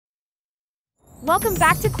Welcome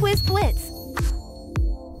back to Quiz Blitz.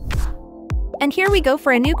 And here we go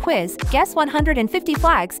for a new quiz. Guess 150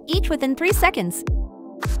 flags, each within 3 seconds.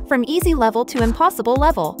 From easy level to impossible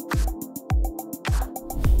level.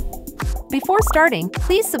 Before starting,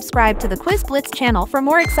 please subscribe to the Quiz Blitz channel for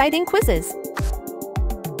more exciting quizzes.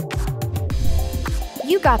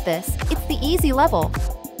 You got this, it's the easy level.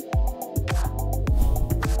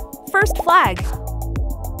 First flag.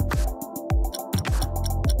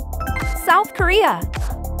 South Korea.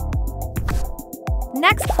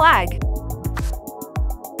 Next flag.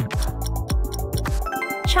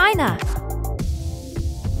 China.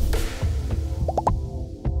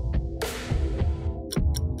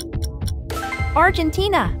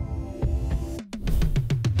 Argentina.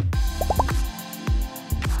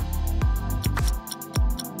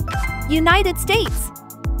 United States.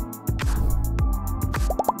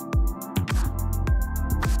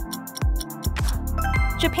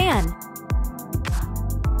 Japan.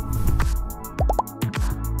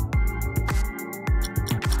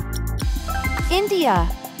 India.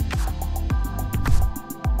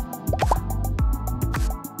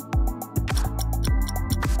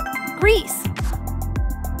 Greece.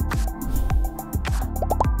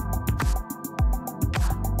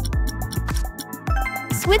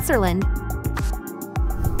 Switzerland.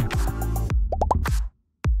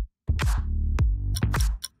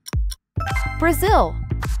 Brazil.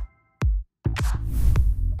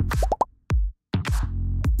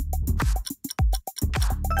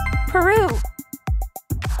 Peru.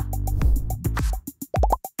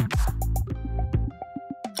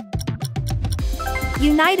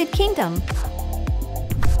 United Kingdom.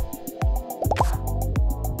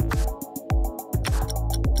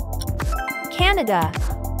 Canada.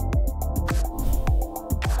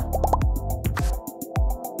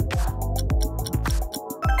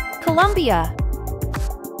 Colombia.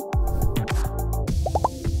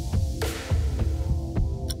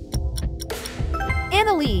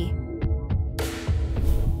 Italy.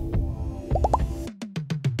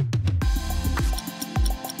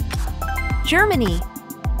 Germany.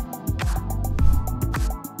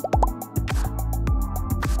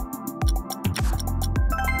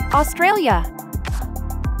 Australia.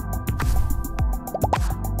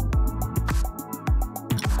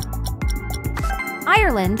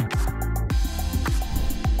 Ireland.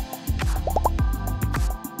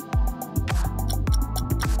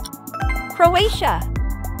 Croatia.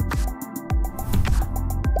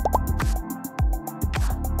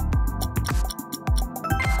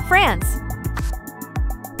 France.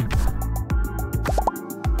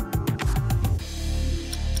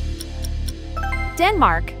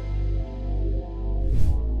 Denmark.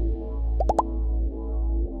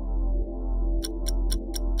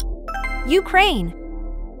 Ukraine.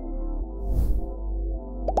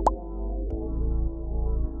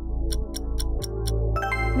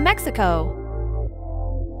 Mexico.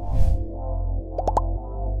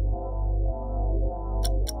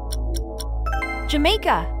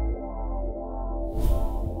 Jamaica.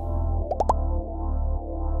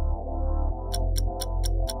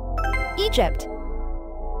 Egypt.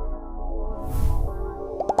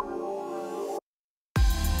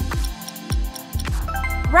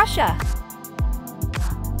 Russia.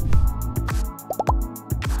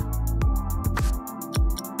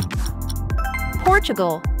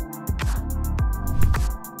 Portugal.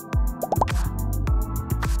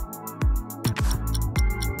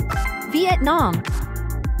 Vietnam.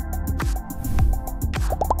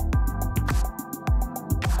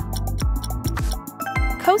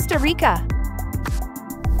 Costa Rica.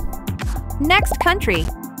 Next country.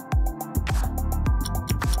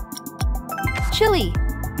 Chile.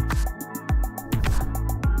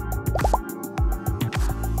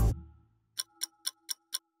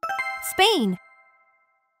 Spain.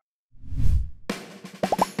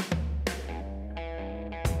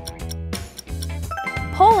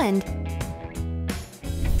 Poland.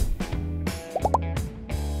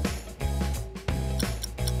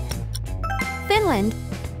 Finland.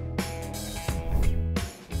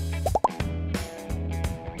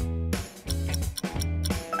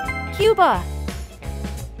 Cuba.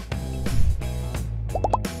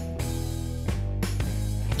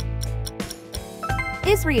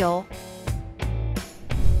 Israel.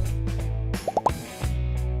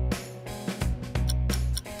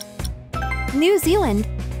 New Zealand.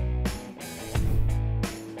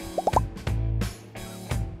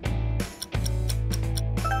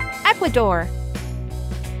 Ecuador.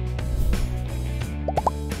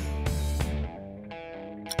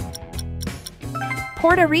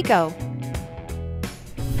 Puerto Rico.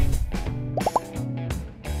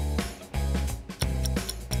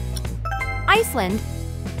 Iceland.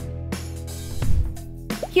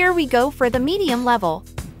 Here we go for the medium level.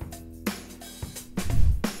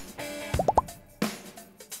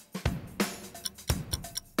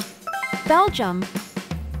 Belgium.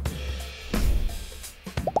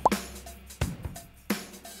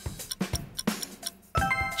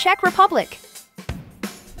 Czech Republic.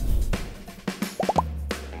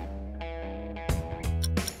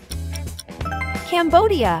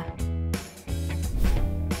 Cambodia.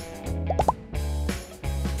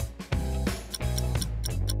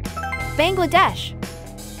 Bangladesh.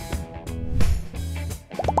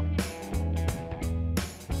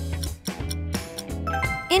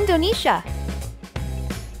 Indonesia.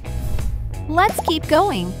 Let's keep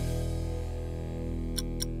going.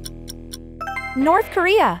 North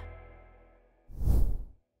Korea.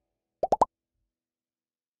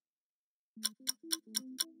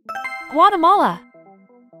 Guatemala.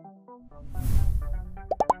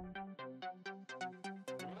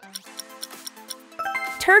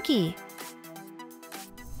 Turkey.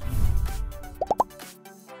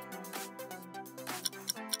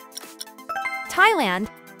 Thailand.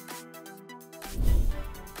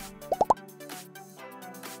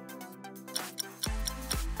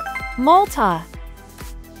 Malta.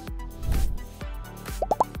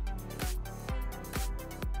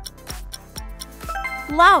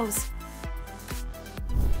 Laos.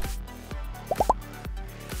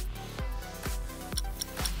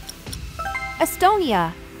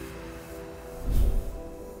 Estonia.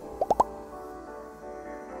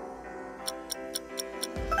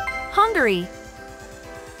 Hungary.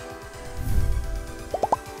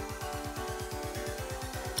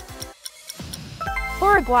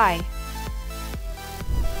 Uruguay.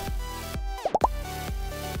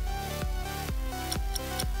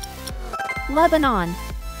 Lebanon.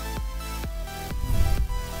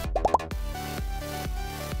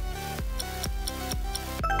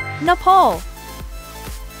 Nepal.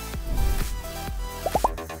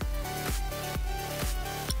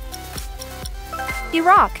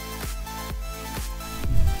 Iraq.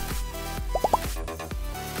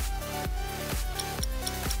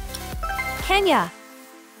 Kenya.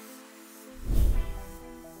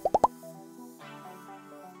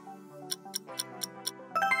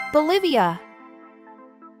 Bolivia.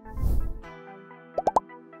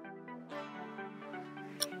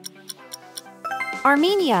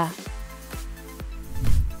 Armenia.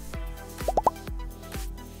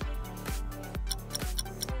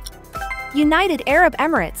 United Arab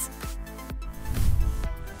Emirates.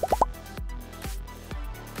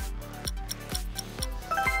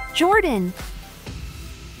 Jordan.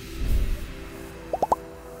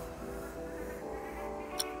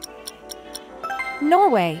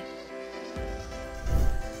 Norway.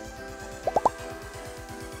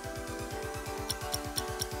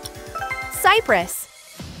 Cyprus.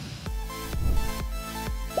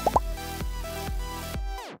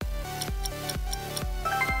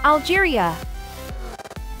 Algeria.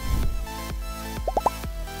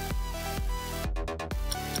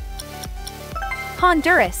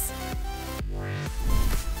 Honduras.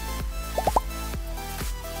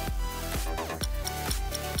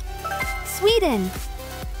 Sweden.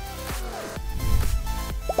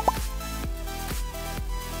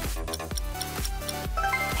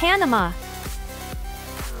 Panama.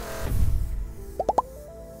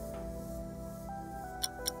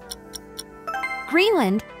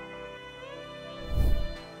 Greenland.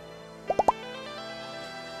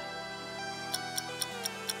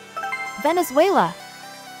 Venezuela.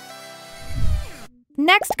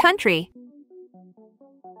 Next country.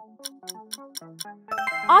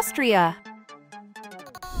 Austria.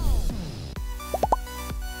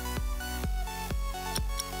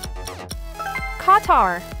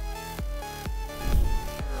 Qatar.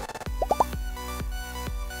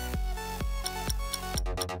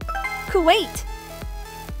 Kuwait.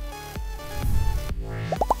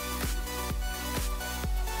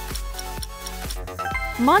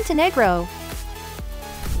 Montenegro.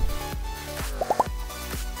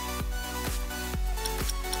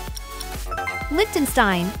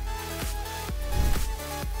 Liechtenstein.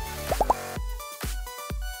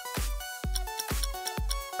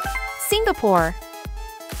 Singapore.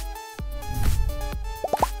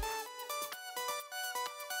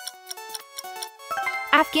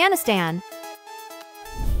 Afghanistan.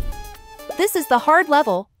 This is the hard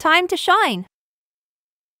level, time to shine.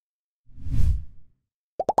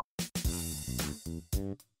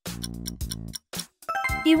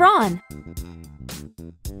 Iran.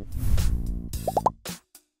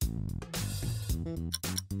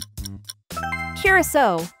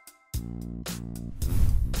 Curacao.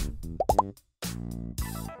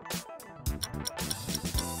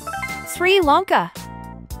 Sri Lanka.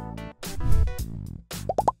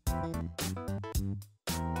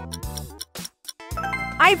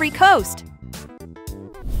 Ivory Coast.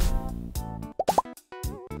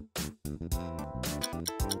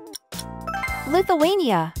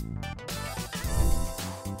 Lithuania.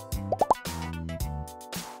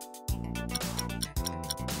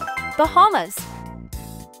 Bahamas.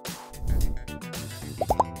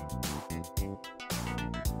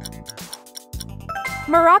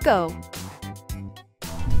 Morocco.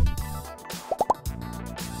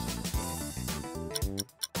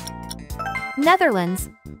 Netherlands.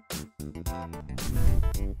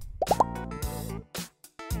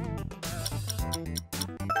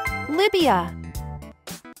 Libya.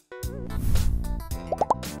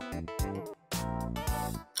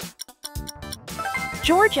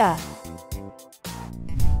 Georgia.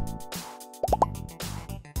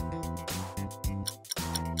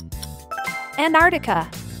 Antarctica.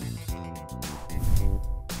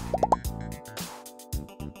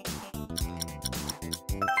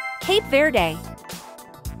 Cape Verde.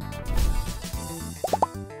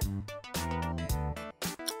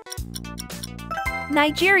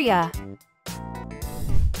 Nigeria.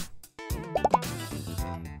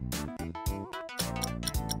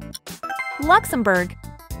 Luxembourg.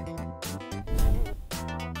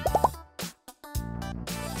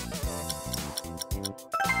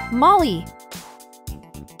 Mali.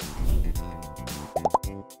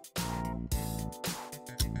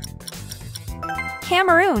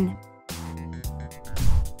 Cameroon.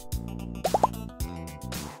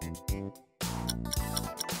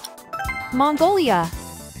 Mongolia.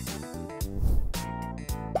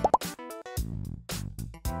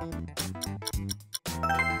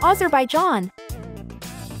 Azerbaijan.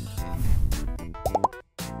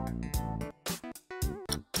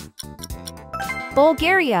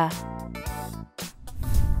 Bulgaria.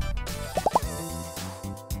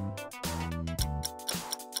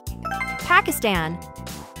 Pakistan.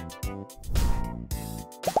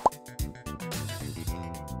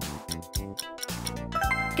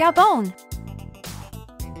 Gabon.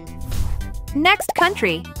 Next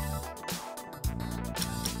country.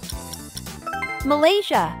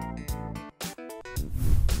 Malaysia.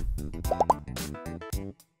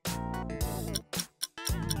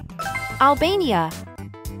 Albania.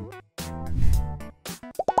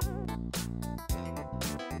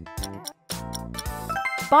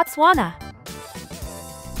 Botswana.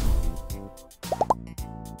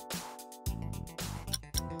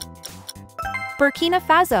 Burkina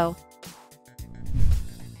Faso.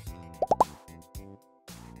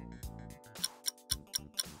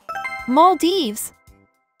 Maldives.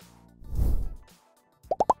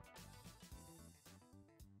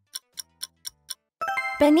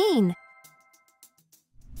 Benin.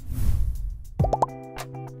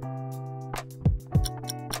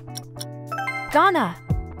 Ghana.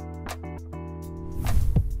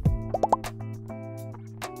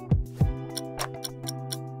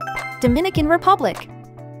 Dominican Republic.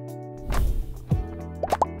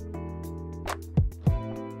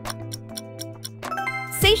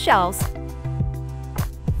 Seychelles.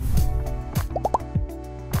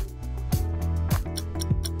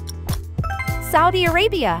 Saudi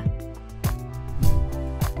Arabia.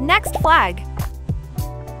 Next flag.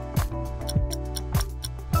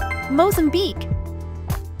 Mozambique.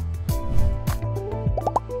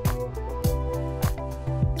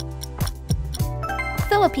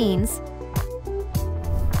 Philippines.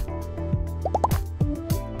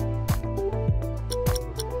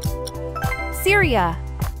 Syria.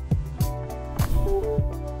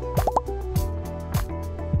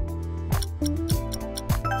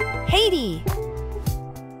 Haiti.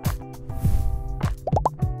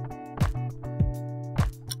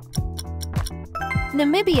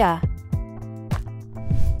 Namibia.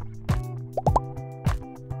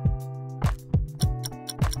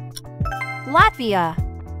 Latvia.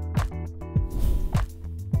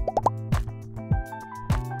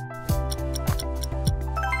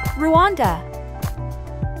 Rwanda.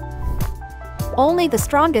 Only the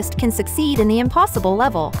strongest can succeed in the impossible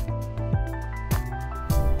level.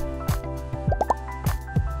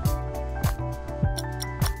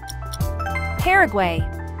 Paraguay.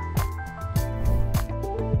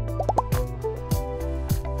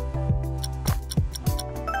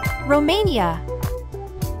 Romania.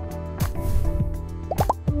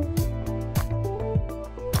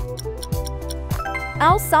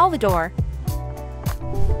 El Salvador.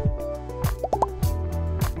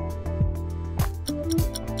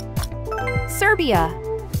 Serbia.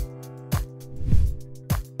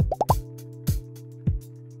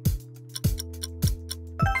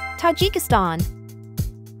 Tajikistan.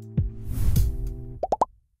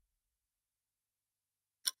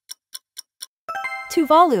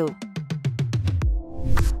 Tuvalu.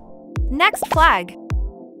 Next flag.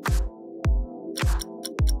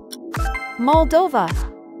 Moldova.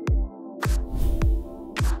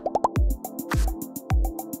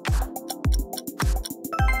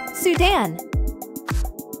 Sudan.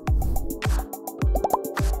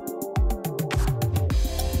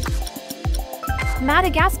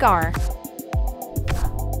 Madagascar.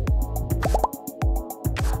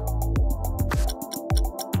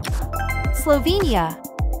 Slovenia.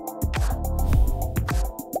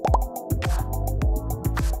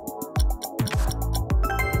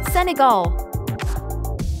 Senegal.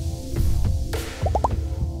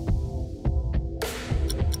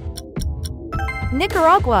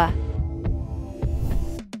 Nicaragua.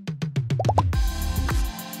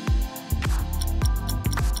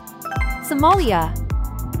 Somalia.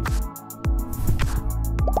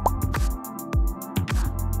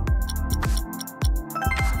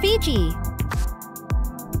 Fiji.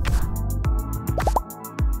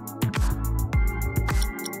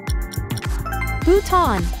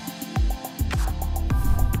 Bhutan.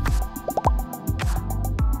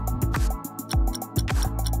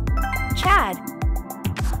 Chad.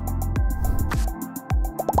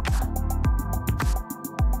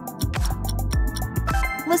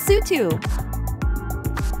 Lesotho.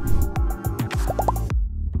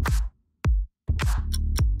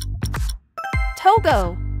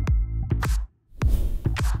 Togo.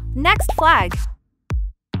 Next flag.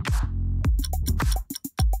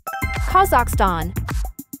 Kazakhstan.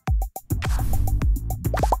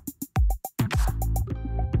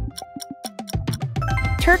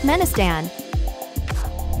 Turkmenistan.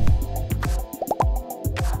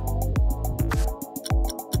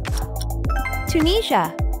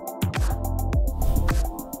 Tunisia.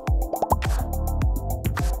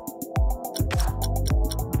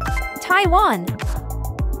 Taiwan.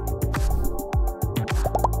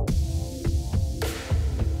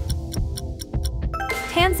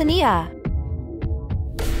 Tanzania.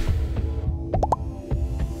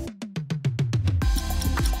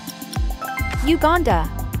 Uganda.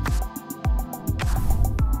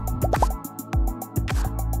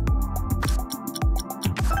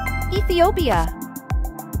 Ethiopia.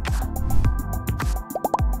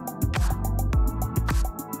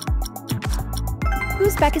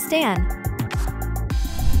 Uzbekistan.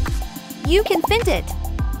 You can find it.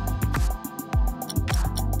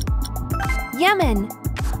 Yemen.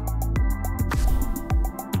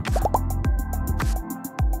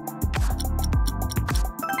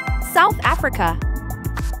 South Africa.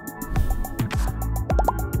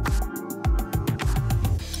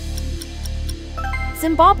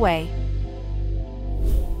 Zimbabwe.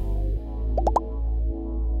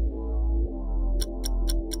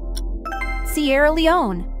 Sierra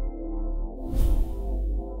Leone.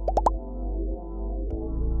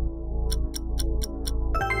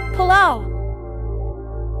 Palau.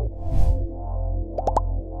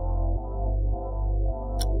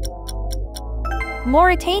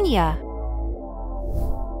 Mauritania.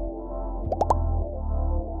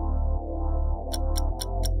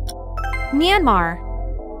 Myanmar.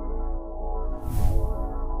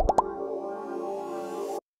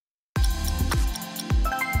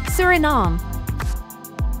 Suriname.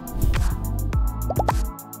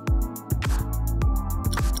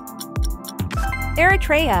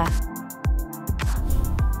 Eritrea.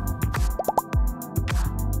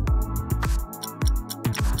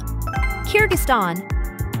 Kyrgyzstan.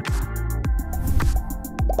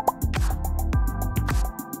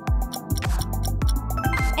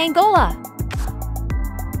 Angola.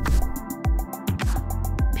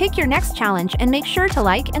 Pick your next challenge and make sure to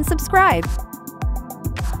like and subscribe.